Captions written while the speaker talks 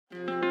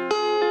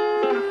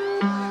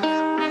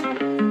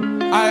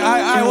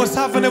What's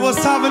happening?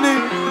 What's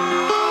happening?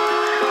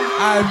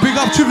 Big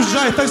up Triple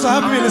J, thanks for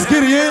having me. Let's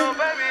get it, yeah?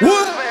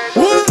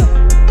 What?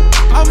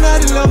 I'm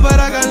not in love, but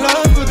I got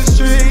love for the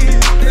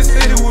street. They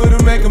said it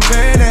wouldn't make a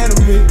man out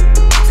of me.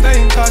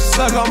 Staying cautious,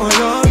 I got my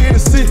young in the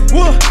city.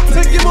 What?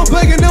 Taking my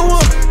bag and then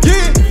what?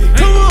 Yeah,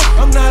 come on.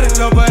 I'm not in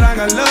love, but I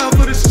got love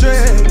for the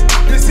street.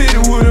 They said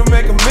it wouldn't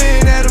make a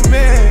man out of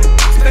me.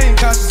 Staying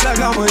cautious, I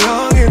got my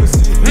young in the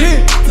city.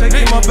 Yeah,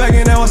 taking my bag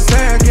and now I'm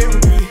sad, get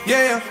with me.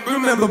 Yeah,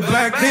 remember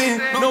back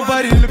then,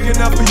 nobody looking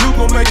out for you,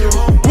 gon' make it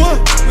home.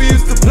 What? We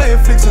used to play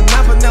flicks and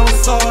nap, but now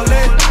it's all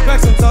lit.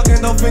 Back some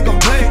talking, don't think I'm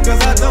playing, cause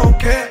I don't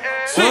care.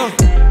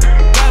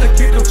 Gotta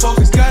keep the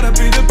focus, gotta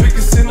be the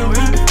biggest in the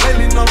room.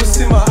 Lately,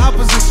 noticing my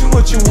opposition,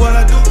 watching what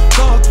I do.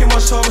 So I keep my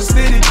shoulder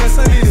steady, guess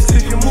I need to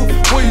stick and move.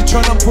 When you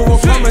tryna pull a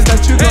promise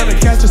that you gonna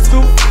catch us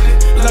too.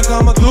 Like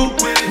I'm a glue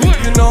with it,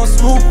 you know I'm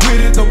smooth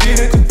with it, don't get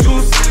it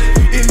confused.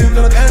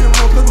 Illegal like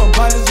animal, cause my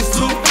body's just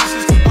too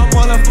vicious. I'm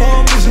all up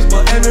for missions,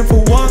 but aiming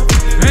for one.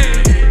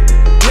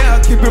 Yeah,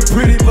 I keep it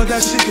pretty, but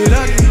that shit get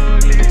ugly.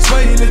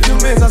 Sway little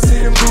mans, I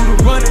see them do the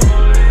running.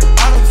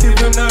 I don't keep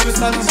them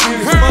nervous, I just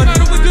need this money.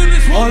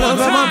 All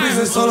about my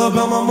business, all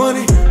about my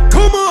money.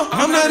 Come on,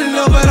 I'm not in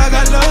love, but I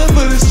got love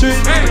for the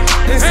street.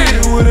 They said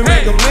it wouldn't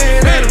make a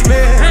man out of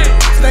man.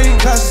 Staying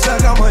cautious, I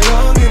got my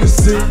young in the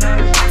city.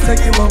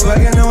 Taking my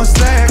bag and now I'm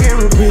stag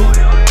and repeat.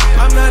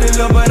 I'm not in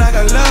love, but I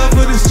got love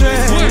for the street.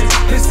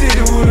 They said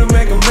it wouldn't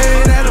make a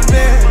man out of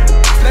man.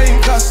 Staying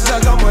cautious, I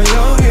got my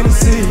young in the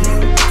city.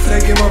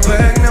 Taking my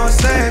bag, now I'm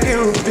stag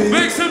and repeat.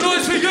 Make some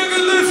noise for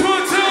Youngn Lipz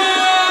one time!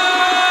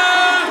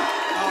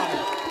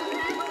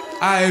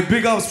 Alright,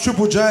 big ups,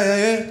 Triple J,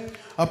 yeah?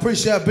 I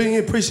appreciate being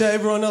here, appreciate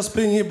everyone else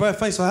being here, bro.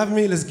 Thanks for having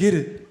me, let's get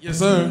it. Yes,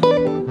 sir.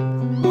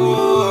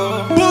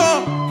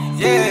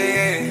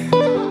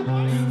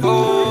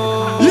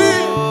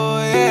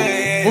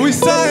 Yeah. What we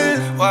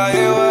saying? Why,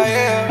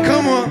 yeah.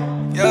 Come on.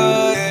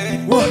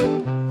 Yeah. What?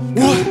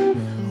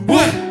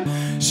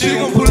 She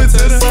gon' pull it to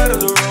the side of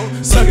the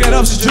road. Suck it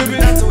up, she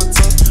drippin'.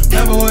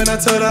 Remember when I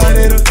told her I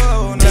need a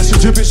phone? Now she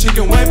drippin', she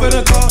can wait for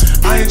the call.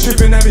 I ain't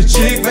trippin' every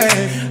chick,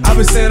 man. I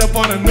been set up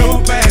on a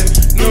new bag.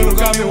 Nunu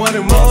got me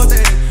wanting more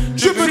than.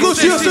 Drippin'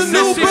 Gucci, just a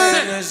new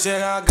bag.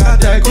 I got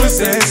that good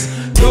sex,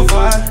 good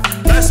vibe,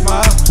 that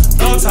smile,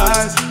 no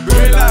ties,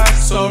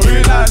 realize, so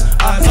realize,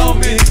 eyes on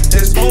me,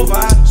 it's over.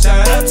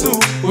 Shout out to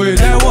with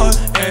that one,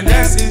 and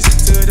that's it,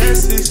 to that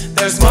six.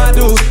 That's my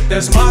dude,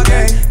 that's my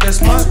gang,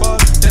 that's my squad,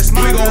 that's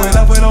my. We going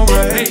up with no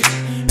rain,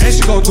 and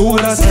she gon' do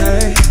what I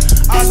say.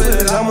 I said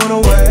that I'm on the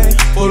way,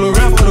 full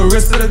around for the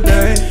rest of the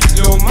day.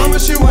 Little mama,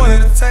 she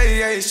wanted to take,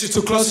 yeah, she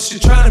too close,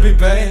 she tryna be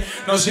paid.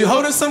 No, she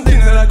holding something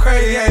that I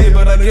crave, yeah,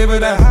 but I give her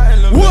that high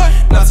look. What?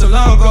 Not so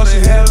long ago,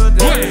 they had a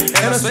day,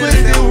 and I swear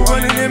that they were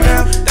running them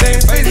out.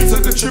 They ain't facing,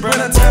 took a trip around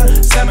the town.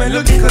 Sam ain't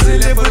looking cause they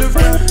live for the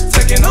frown.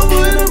 Taking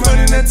over and I'm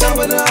running that town,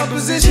 but the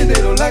opposition,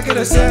 they don't like it,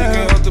 I say. You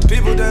can't help the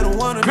people that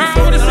don't wanna be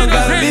fun. I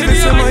gotta leave it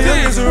till my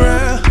youngins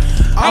around.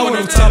 I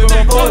went up top of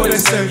my board, what they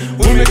say.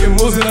 We making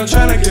moves and I'm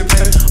tryna get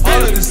paid.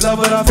 All of this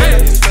love, but I feel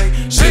like it's fake.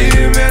 She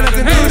man, I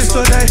can do this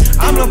all day.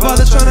 I'm no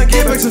bother tryna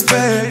get back to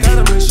fake.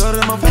 Gotta make sure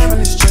that my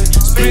family's straight.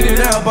 Spit it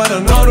out, but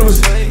I know that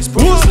was fake.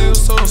 Spruce still,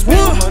 so don't spit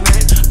on my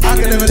name. I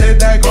can never let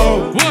that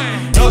go.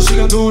 No, she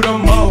gon' do the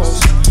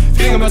most.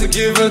 Think I'm about to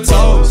give her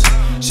toes.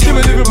 She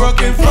been living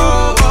broken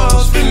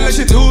flows. Feeling like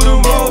she do the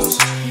most.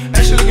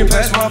 And she looking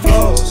past my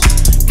flaws.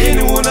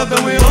 Anyone up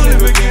that we only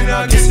begin.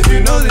 I guess if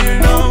you know, then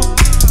you know.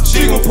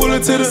 She gon' pull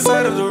it to the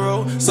side of the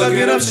road. Suck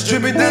it up, she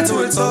drippin' down to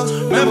her toes.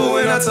 Remember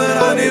when I told her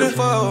I need a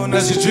phone? Now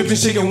she drippin',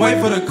 she can wait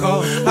for the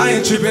call. I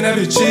ain't trippin'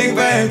 every chick,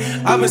 babe.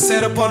 I been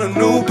set up on a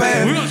new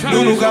pad.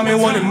 Nunu got me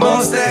wanting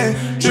Mustang.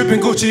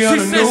 Drippin' Gucci on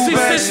a new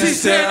bag. She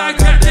said I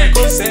got that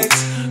good sex,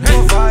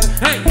 good vibe,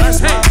 that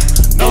smile,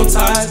 no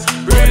ties.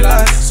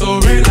 Realize, so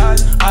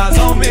realize, eyes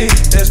on me,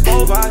 that's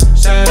both eyes.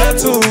 Shout out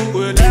to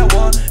with that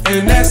one,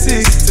 and that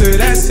six, to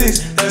that six.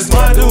 That's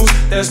my dude,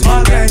 that's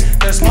my gang,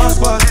 that's my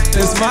squad,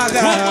 that's my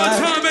guy. One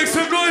more time, make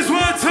some noise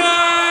one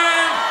time.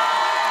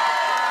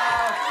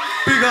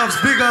 Big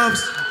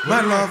ups,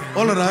 mad love,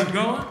 all of that. Keep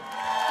going.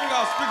 Big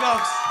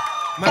ups,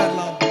 mad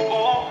love.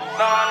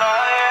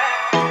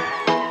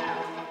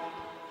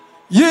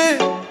 Yeah.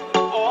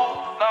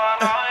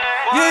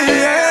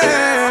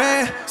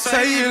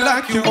 Say it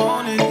like you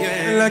want it,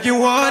 yeah. Like you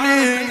want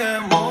it.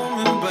 That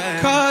moment,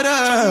 babe. Caught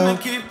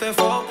up. Keep that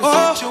focus,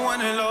 that you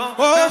want it low.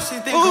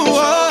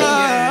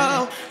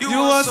 You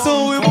are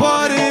so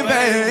important,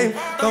 babe.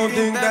 Don't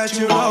think that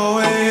you know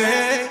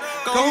it.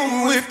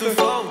 Go with the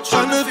flow.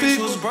 Tryna be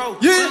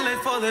broke. Yeah.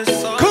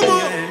 Come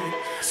on.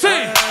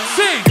 Sing.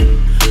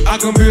 I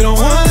can be the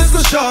one that's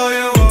gonna show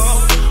you,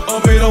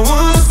 or be the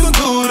one that's gonna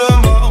do the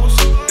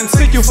most, and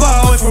take you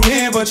far away from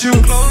here, but you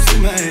close to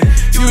me.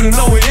 You don't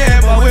know where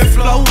yeah, but we're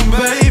floating,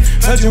 babe.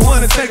 Heard you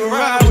wanna take a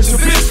ride with your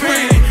bitch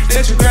friend.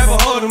 Let you grab a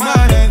hold of my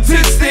hand,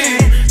 this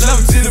thing. Love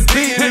it to the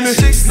beat, and the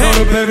chicks know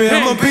the baby,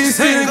 I'm a beast,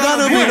 ain't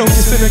gonna be no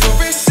kissing, nigga.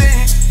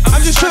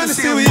 I'm just trying to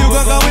see where you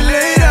gon' go with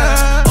later.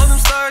 All them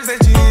stars that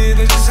you hear,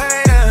 they just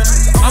hate.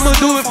 I'ma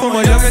do it for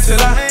my youngin' till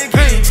I ain't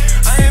king.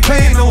 I ain't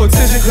paying no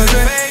attention cause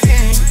they're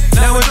faking.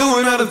 Now we're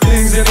doing other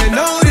things and they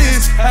know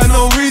this. Have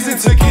no reason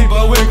to keep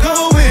up, we're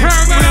going. We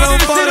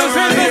don't fall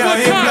around here, I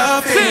ain't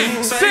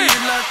bluffing. Say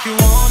it like you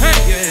want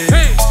it,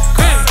 yeah.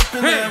 Caught up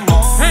in that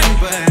moment,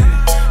 babe.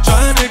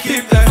 Trying to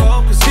keep that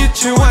focus, hit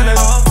you on it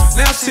all.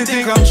 Now she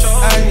think I'm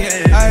trying,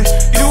 yeah.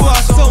 You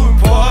are so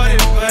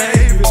important,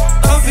 baby.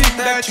 Don't think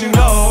that you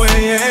know it,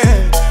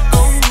 yeah.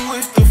 Going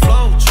with the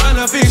flow, trying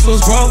to fix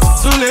those broke.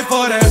 Too late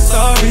for that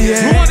sorry,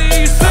 yeah. What do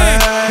you say?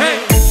 Hey.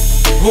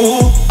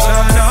 Ooh,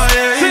 nah, nah,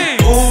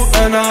 yeah. Ooh,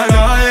 nah, nah,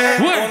 nah, yeah.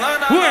 What?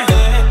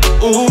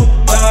 Ooh,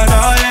 nah,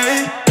 nah,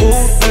 yeah. Ooh,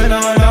 nah,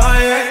 nah, nah,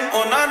 yeah.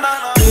 Oh, nah,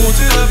 nah, nah. Ooh,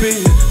 to the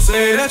beat.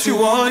 Say that you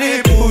want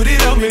it, put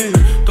it on me.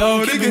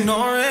 Don't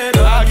ignore it,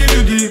 I'll give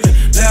you deep.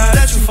 Now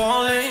that you're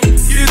falling,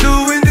 you're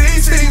doing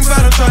these things, but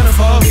I'm trying to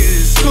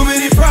focus. Too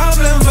many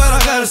problems, but I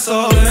gotta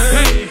solve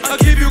them. I'll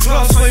keep you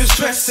close when you're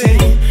stressing.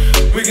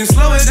 We can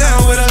slow it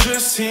down without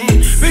dressing.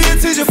 Be a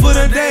teacher for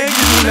the day,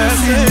 give you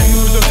lessons.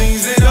 Use the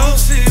things they don't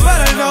see, but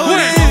I know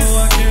this.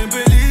 Oh, I can't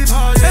believe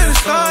how you're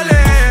starting.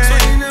 So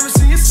you never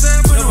seen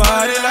yourself with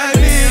nobody like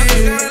me.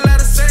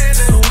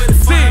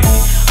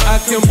 I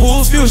can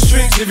pull few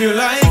strings if you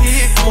like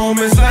it.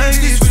 Moments like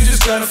this, we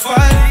just gotta fight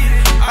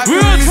it.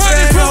 We're gonna try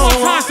this one more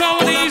time, so I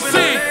wanna hear you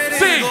sing.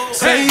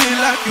 Say it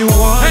like you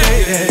want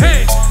it,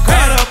 yeah.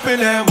 Caught up in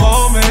that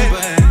moment,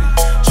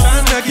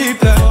 trying to keep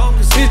that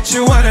focus, hit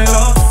you on it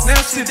all.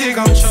 Now she think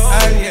I'm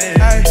trying,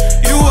 yeah.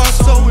 You are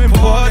so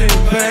important,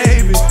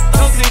 baby.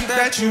 Don't think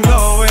that you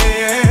know it,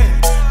 yeah.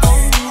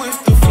 Going with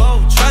the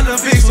flow, trying to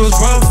fix those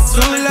problems.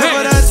 To the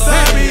level that's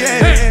sorry,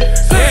 yeah.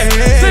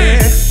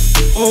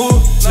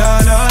 Ooh,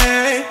 nah, nah,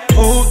 yeah.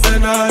 Ooh, nah,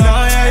 nah,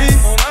 nah, yeah.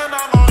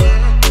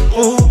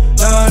 Ooh,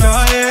 nah,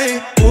 nah,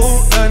 yeah.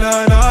 Ooh, nah,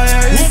 nah, nah,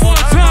 yeah. One more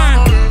time.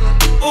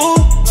 Ooh,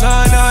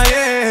 nah, nah,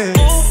 yeah.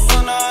 Ooh,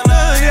 nah,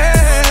 nah,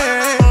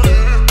 yeah.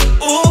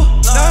 Ooh,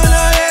 nah,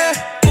 nah,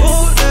 yeah.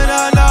 Ooh,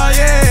 nah, nah,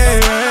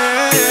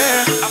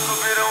 yeah.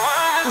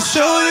 I'll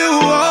show you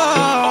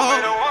all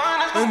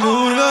a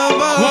new love.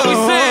 What we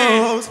say?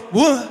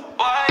 What?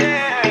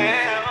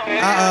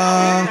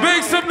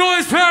 Make some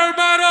noise,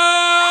 Parramatta!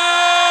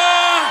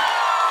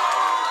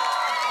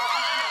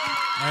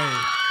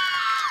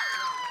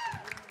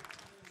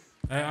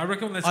 Hey, I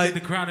reckon let's get the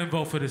crowd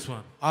involved for this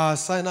one.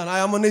 Say nothing.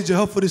 I'm gonna need your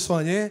help for this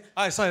one, yeah?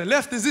 Alright, say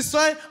left is this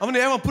side. I'm gonna need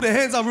everyone put their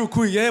hands up real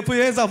quick, yeah? Put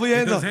your hands up, put your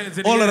hands up. Hands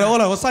in all the of air. that,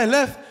 all of that. Say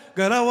left,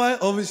 go that way,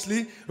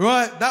 obviously.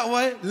 Right, that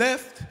way,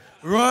 left,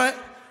 right,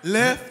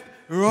 left,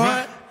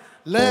 right,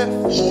 left,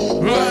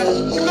 right.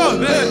 Go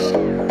left,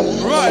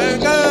 right,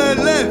 and go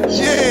left,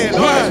 yeah,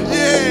 right,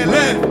 yeah,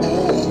 left,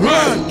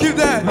 right. Keep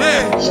that,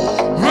 Left,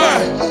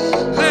 right,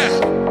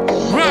 left,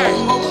 right,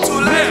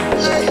 left,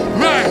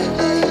 right.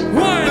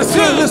 One, Let's two,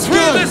 go, let's three,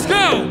 go. let's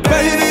go.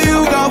 Baby,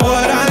 you got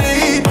what I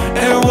need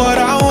and what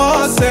I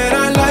want. Said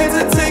I'd like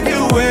to take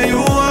you where you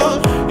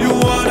want. You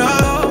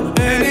wanna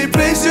any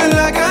place you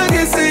like, I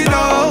can say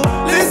no.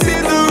 Let's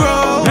hit the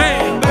road.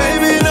 Hey.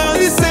 Baby, no,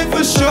 this ain't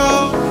for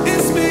sure.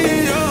 It's me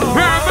and you.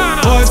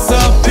 Parramatta. What's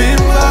up in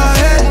my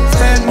head?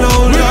 Said no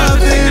love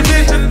in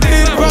it.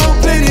 It wrong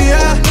plenty,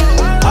 I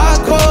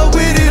call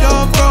with it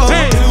all, bro.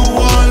 Hey. You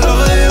want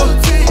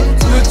loyalty,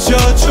 put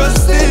your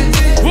trust in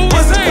me. What we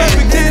What's the say?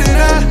 perfect did it?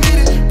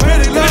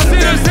 Let's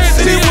see those hands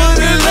in She the air.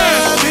 wanna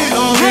love me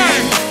on me.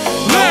 Right,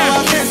 No, I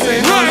left, can't say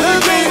no, right, we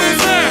love go me with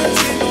is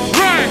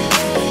left, right,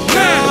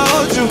 now I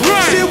hold you.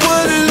 right, She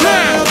wanna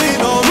love me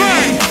on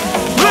me.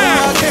 No,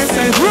 I can't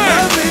say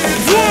love me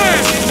is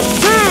one,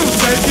 two,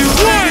 take you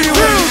one,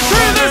 anywhere two, you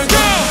three, wanna let's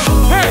go.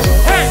 go. Hey,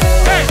 hey,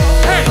 hey,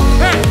 hey,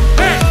 hey,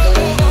 hey.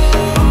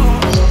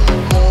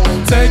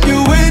 Take you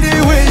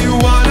anywhere you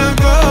wanna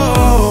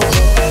go.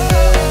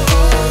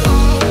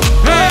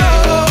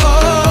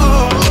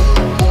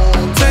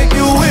 Take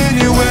you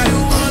anywhere.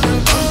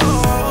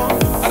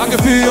 I can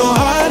feel your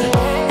heart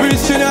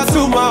reaching out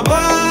to my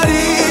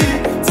body.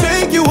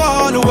 Take you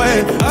all the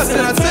way. I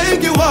said I'll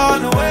take you all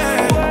the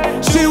way.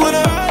 She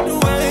wanna ride the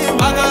way.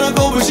 I gotta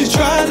go, but she's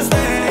trying to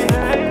stay.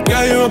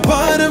 Yeah, you're a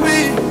part of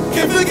me.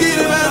 Can't forget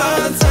about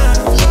all the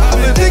times. I've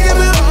been thinking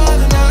about all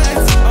the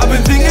nights. I've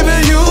been thinking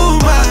about you,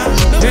 mine.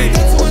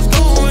 That's what's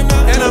going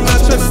on. And I'm not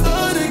trying to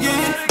start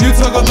again. You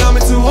talk about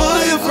me to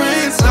all your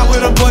friends. Now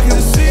with a boy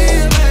can see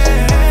it,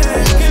 man.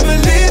 Can't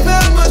believe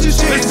how much you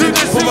changed me.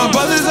 Put my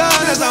brother's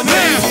on as I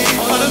made me.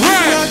 All the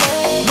things I go.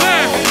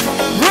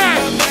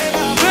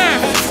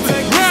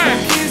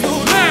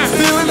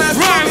 Feeling that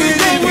smoking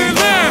in me.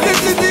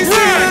 It's the things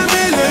that I'm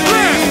in.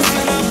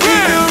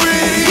 If you're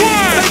ready,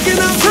 taking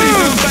up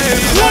freedom,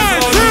 baby. That's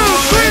all you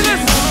want.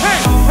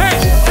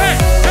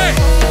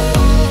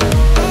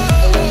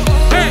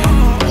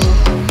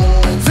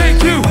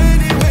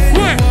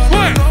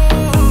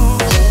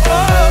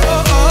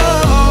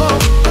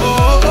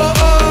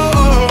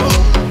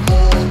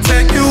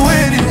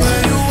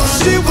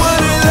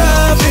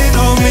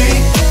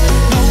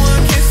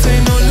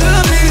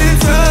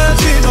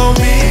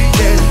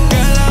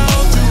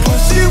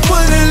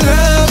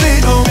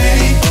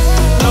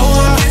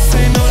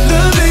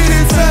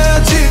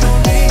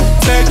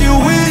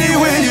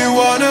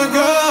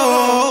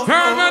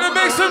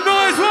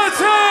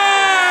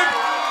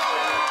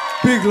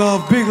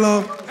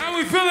 love. How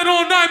we feeling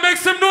all night? Make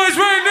some noise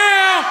right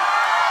now.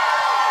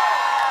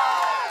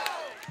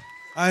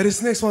 Alright,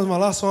 this next one's my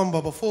last one,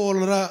 but before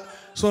all of that,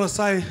 just want to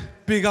say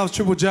big up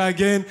Triple J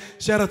again.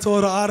 Shout out to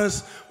all the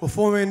artists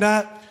performing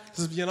that.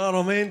 Just, you know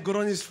what I mean? Good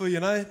on you for,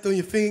 doing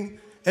your thing.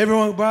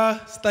 Everyone,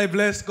 bruh, stay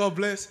blessed, God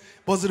bless.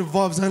 Positive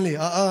vibes only,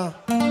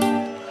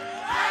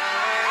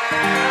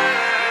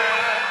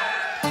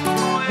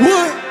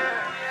 What?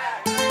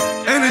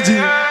 Energy.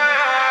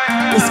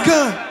 Let's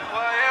go.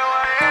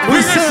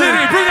 Bring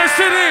that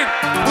shit in.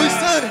 We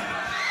said it.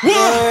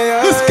 What?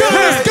 Let's go.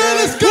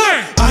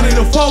 I need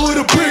a fall with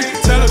a brick.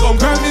 Tell her gon'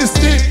 grab me a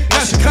stick.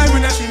 Now she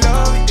claiming that she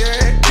love me,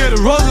 yeah. Get a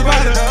rose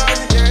about it,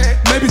 yeah.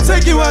 Maybe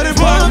take you out in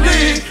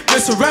public.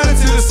 Get surrounded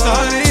to the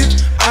sun.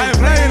 I ain't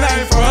playing, I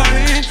ain't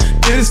frontin'.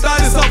 Get it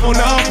started up on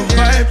the album,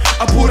 babe.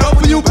 I pulled up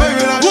for you,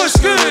 baby, like what's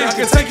good? I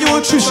can take you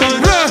on trips, show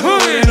you.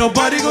 Ain't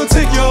nobody gon'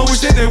 take you on,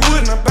 wish that they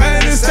wouldn't. I'm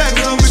bad in stack,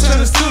 cause I'm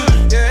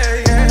misunderstood.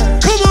 Yeah.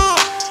 Come on.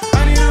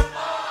 I need a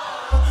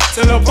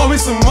tell her, pour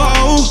me some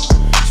more.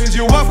 Since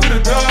you walk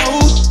through the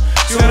door.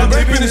 Said I'm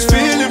raping this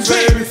feeling,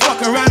 baby.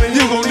 Fuck around and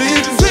you gon'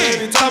 leave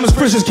me. Time is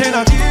precious, can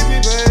I give me,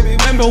 baby?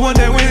 Remember one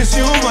day when it's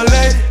you on my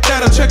leg.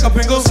 That I'll check up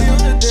and go see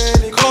on the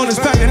daily. Corners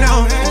back and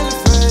now I'm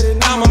elevated.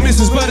 Now my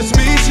missus, but it's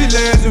me, she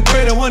lays. And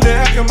pray that one day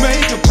I can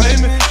make a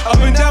payment. I've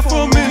been down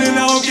for a minute,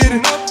 now I'm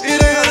getting up. It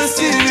ain't how to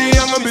see it,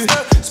 I'm gonna be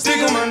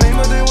speaking my name,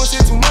 but they won't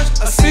say too much.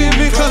 I see it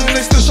because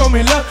they still show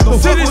me love.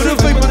 But fuck with a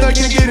fake, but I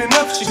can't get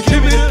enough. She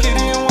give me the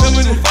kitty and want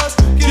me to fuss.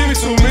 Give me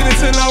 2 minutes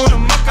and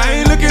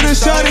I ain't looking at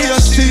shawty, I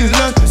see his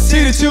love.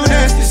 See that you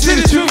nasty, see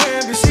that you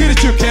can be, see that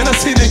you can, I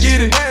see to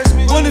get it.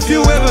 Wonder if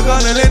you ever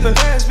gonna let the,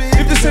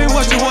 if this ain't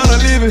what you wanna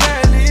leave it.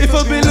 If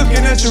I've been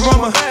looking at your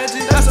mama,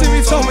 last time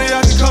you told me I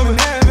could come in.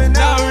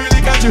 Now I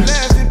really got you,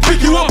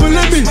 pick you up and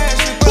let me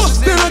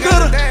bust, then I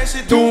gotta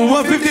do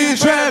 150 in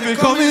traffic,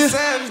 come in.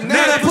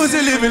 Now that pussy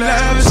living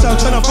lavish, I'm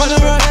tryna find the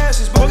right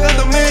ashes, broke out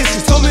the man,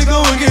 she told me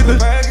go and get the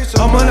baggage.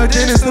 I'm on a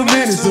dentist, the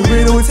minutes, the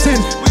Reno with 10.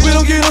 We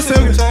don't get no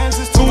seconds,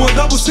 2 1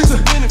 double 6.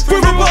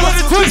 Bring me ball,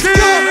 let's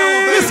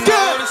go.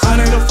 I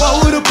need a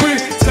fall with a brick.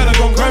 Tell her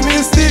gon' grab me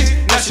a stick.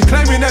 Now she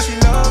claiming that she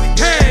love me.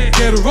 Hey,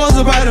 get a rose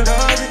about it.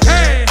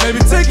 Hey, maybe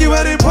take you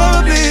out in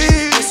public.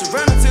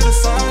 Surrounded to the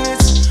sun.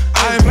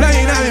 I ain't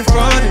playing, I ain't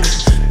frontin'.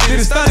 Did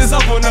it start this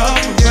up on the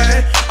upper,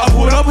 man? I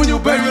pulled up on you,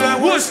 baby,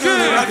 like what's good?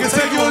 I can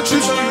take you on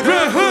trips, show you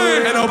the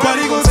hood. Ain't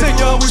nobody gon' take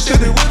you. I wish that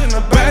they wouldn't.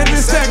 I'm bad in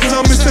this sack, cause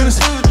I'm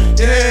misunderstood.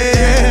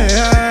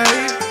 Yeah,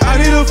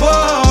 I need a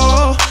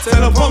fall.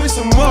 Tell her, pour me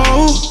some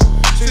more.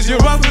 Since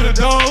you're out through the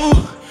door,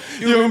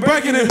 you've been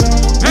breaking it.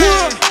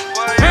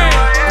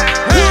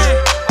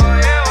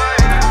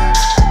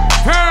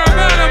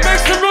 Parramatta,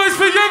 make some noise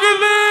for Youngn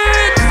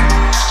Lipz.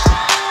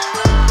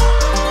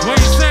 What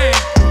you saying?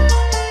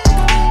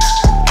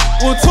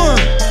 One time,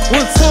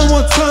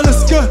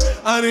 let's go.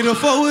 I need a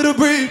fall with a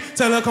breed.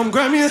 Tell her come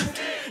grab me.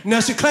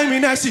 Now she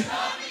claiming that she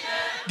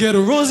get a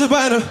rose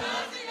about her.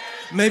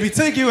 Maybe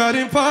take you out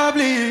in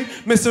public.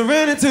 Mess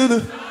around into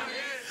the.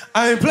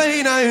 I ain't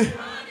playing, I ain't.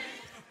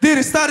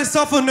 Didn't start this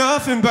off for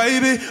nothing,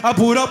 baby. I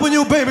pulled up on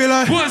you, baby,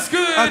 like what's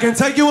good? I can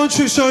take you on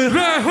trips, show you.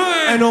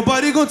 Ain't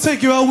nobody gonna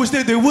take you. I wish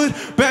that they would.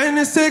 Bad in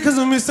this cause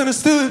I'm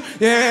misunderstood.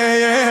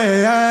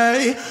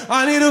 Yeah.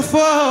 I need a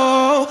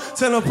fall.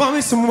 Tell her, pour me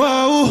some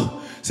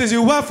more. Since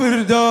you walk through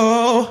the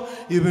door,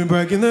 you've been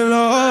breaking the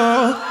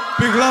law.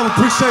 Big love,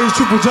 appreciate you,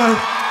 Triple J.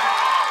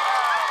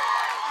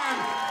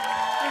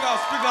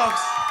 Big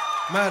ups.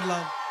 Mad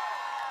love.